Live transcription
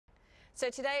So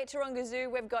today at Taronga Zoo,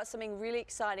 we've got something really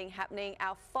exciting happening.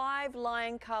 Our 5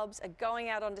 lion cubs are going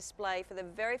out on display for the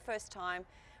very first time.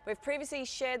 We've previously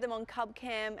shared them on Cub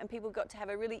Cam and people got to have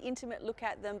a really intimate look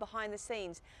at them behind the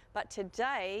scenes. But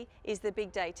today is the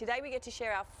big day. Today we get to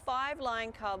share our 5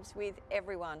 lion cubs with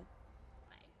everyone.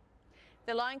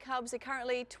 The lion cubs are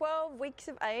currently 12 weeks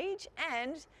of age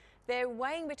and they're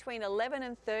weighing between 11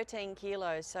 and 13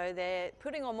 kilos. So they're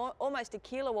putting on almost a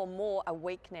kilo or more a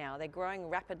week now. They're growing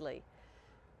rapidly.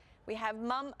 We have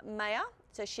mum Maya,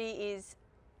 so she is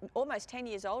almost 10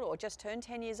 years old or just turned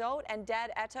 10 years old, and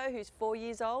dad Atto, who's 4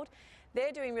 years old.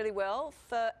 They're doing really well.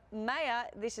 For Maya,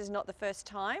 this is not the first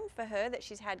time for her that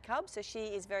she's had cubs, so she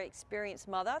is a very experienced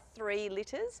mother. 3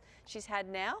 litters she's had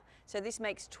now, so this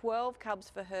makes 12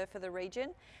 cubs for her for the region.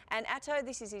 And Atto,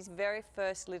 this is his very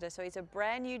first litter, so he's a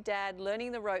brand new dad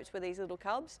learning the ropes with these little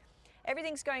cubs.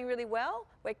 Everything's going really well.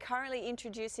 We're currently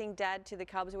introducing Dad to the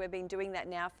cubs. We've been doing that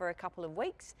now for a couple of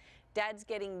weeks. Dad's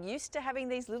getting used to having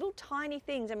these little tiny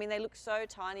things. I mean, they look so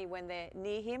tiny when they're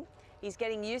near him. He's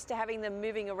getting used to having them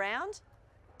moving around.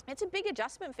 It's a big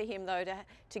adjustment for him though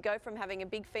to go from having a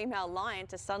big female lion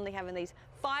to suddenly having these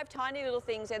 5 tiny little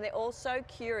things, and they're all so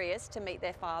curious to meet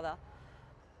their father.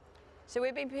 So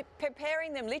we've been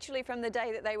preparing them literally from the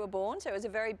day that they were born. So it was a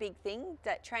very big thing,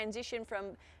 that transition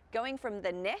from going from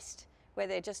the nest, where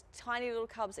they're just tiny little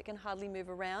cubs that can hardly move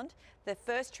around. The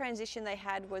first transition they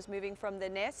had was moving from the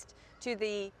nest to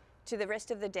the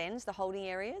rest of the dens, the holding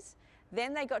areas.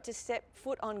 Then they got to step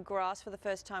foot on grass for the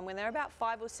first time when they were about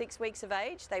 5 or 6 weeks of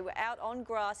age. They were out on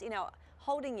grass in our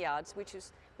holding yards,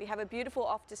 we have a beautiful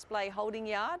off-display holding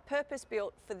yard,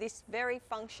 purpose-built for this very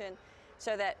function,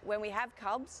 so that when we have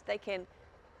cubs, they can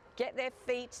get their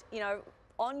feet,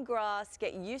 on grass,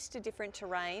 get used to different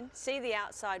terrain, see the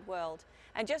outside world.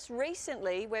 And just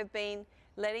recently, we've been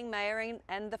letting Maya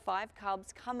and the 5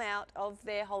 cubs come out of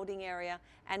their holding area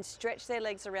and stretch their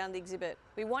legs around the exhibit.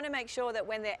 We want to make sure that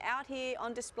when they're out here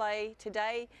on display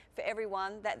today for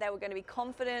everyone, that they were going to be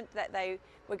confident, that they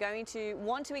were going to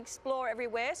want to explore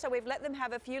everywhere. So we've let them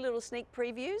have a few little sneak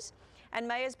previews, and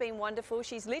Maya's been wonderful.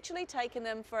 She's literally taken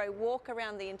them for a walk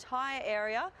around the entire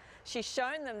area. She's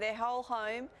shown them their whole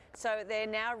home, so they're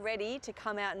now ready to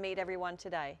come out and meet everyone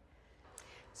today.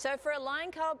 So for a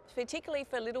lion cub, particularly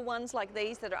for little ones like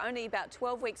these that are only about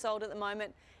 12 weeks old at the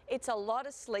moment, it's a lot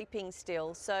of sleeping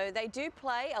still. So they do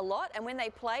play a lot, and when they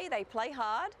play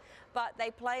hard, but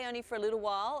they play only for a little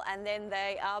while and then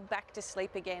they are back to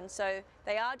sleep again. So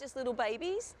they are just little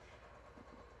babies.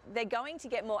 They're going to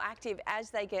get more active as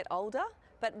they get older,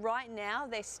 but right now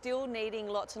they're still needing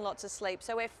lots and lots of sleep.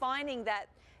 So we're finding that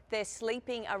they're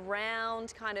sleeping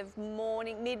around kind of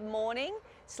mid-morning,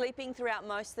 sleeping throughout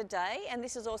most of the day. And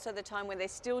this is also the time when they're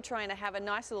still trying to have a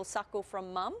nice little suckle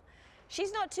from mum.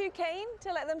 She's not too keen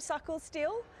to let them suckle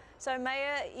still. So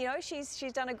Maya, she's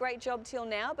done a great job till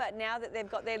now, but now that they've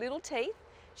got their little teeth,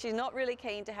 she's not really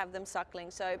keen to have them suckling.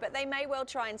 But they may well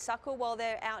try and suckle while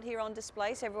they're out here on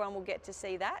display, so everyone will get to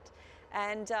see that.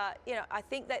 And I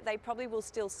think that they probably will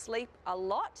still sleep a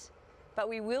lot, but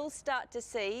we will start to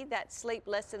see that sleep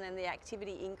lessen and the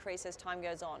activity increase as time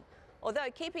goes on.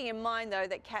 Although keeping in mind though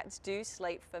that cats do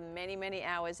sleep for many, many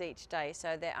hours each day,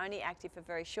 so they're only active for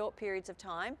very short periods of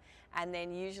time and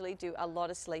then usually do a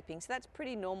lot of sleeping. So that's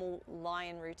pretty normal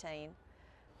lion routine.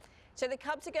 So the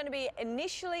cubs are going to be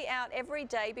initially out every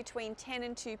day between 10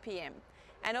 and 2 p.m.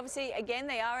 And obviously, again,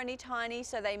 they are only tiny,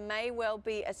 so they may well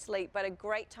be asleep, but a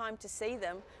great time to see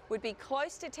them would be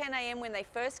close to 10 a.m. when they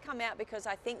first come out, because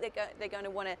I think they're going to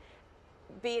want to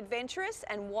be adventurous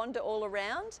and wander all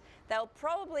around. They'll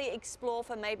probably explore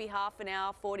for maybe half an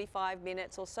hour, 45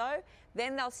 minutes or so.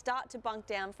 Then they'll start to bunk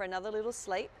down for another little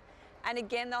sleep. And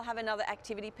again, they'll have another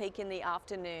activity peak in the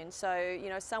afternoon. So,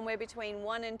 somewhere between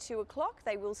 1 and 2 o'clock,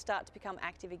 they will start to become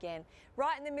active again.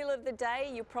 Right in the middle of the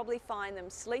day, you'll probably find them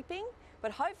sleeping,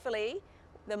 but hopefully,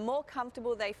 the more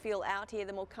comfortable they feel out here,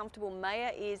 the more comfortable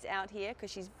Maya is out here, because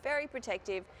she's very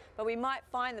protective, but we might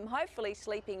find them hopefully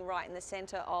sleeping right in the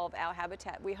center of our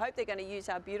habitat. We hope they're going to use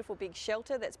our beautiful big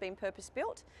shelter that's been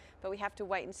purpose-built, but we have to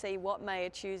wait and see what Maya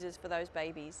chooses for those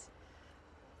babies.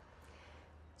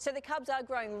 So the cubs are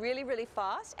growing really, really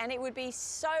fast, and it would be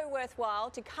so worthwhile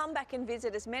to come back and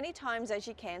visit as many times as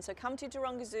you can. So come to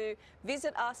Taronga Zoo,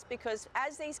 visit us, because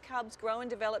as these cubs grow and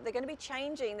develop, they're going to be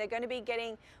changing, they're going to be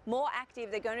getting more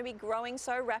active, they're going to be growing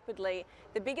so rapidly.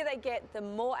 The bigger they get, the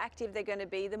more active they're going to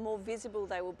be, the more visible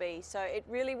they will be. So it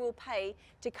really will pay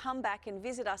to come back and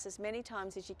visit us as many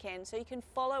times as you can, so you can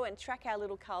follow and track our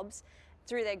little cubs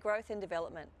through their growth and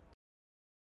development.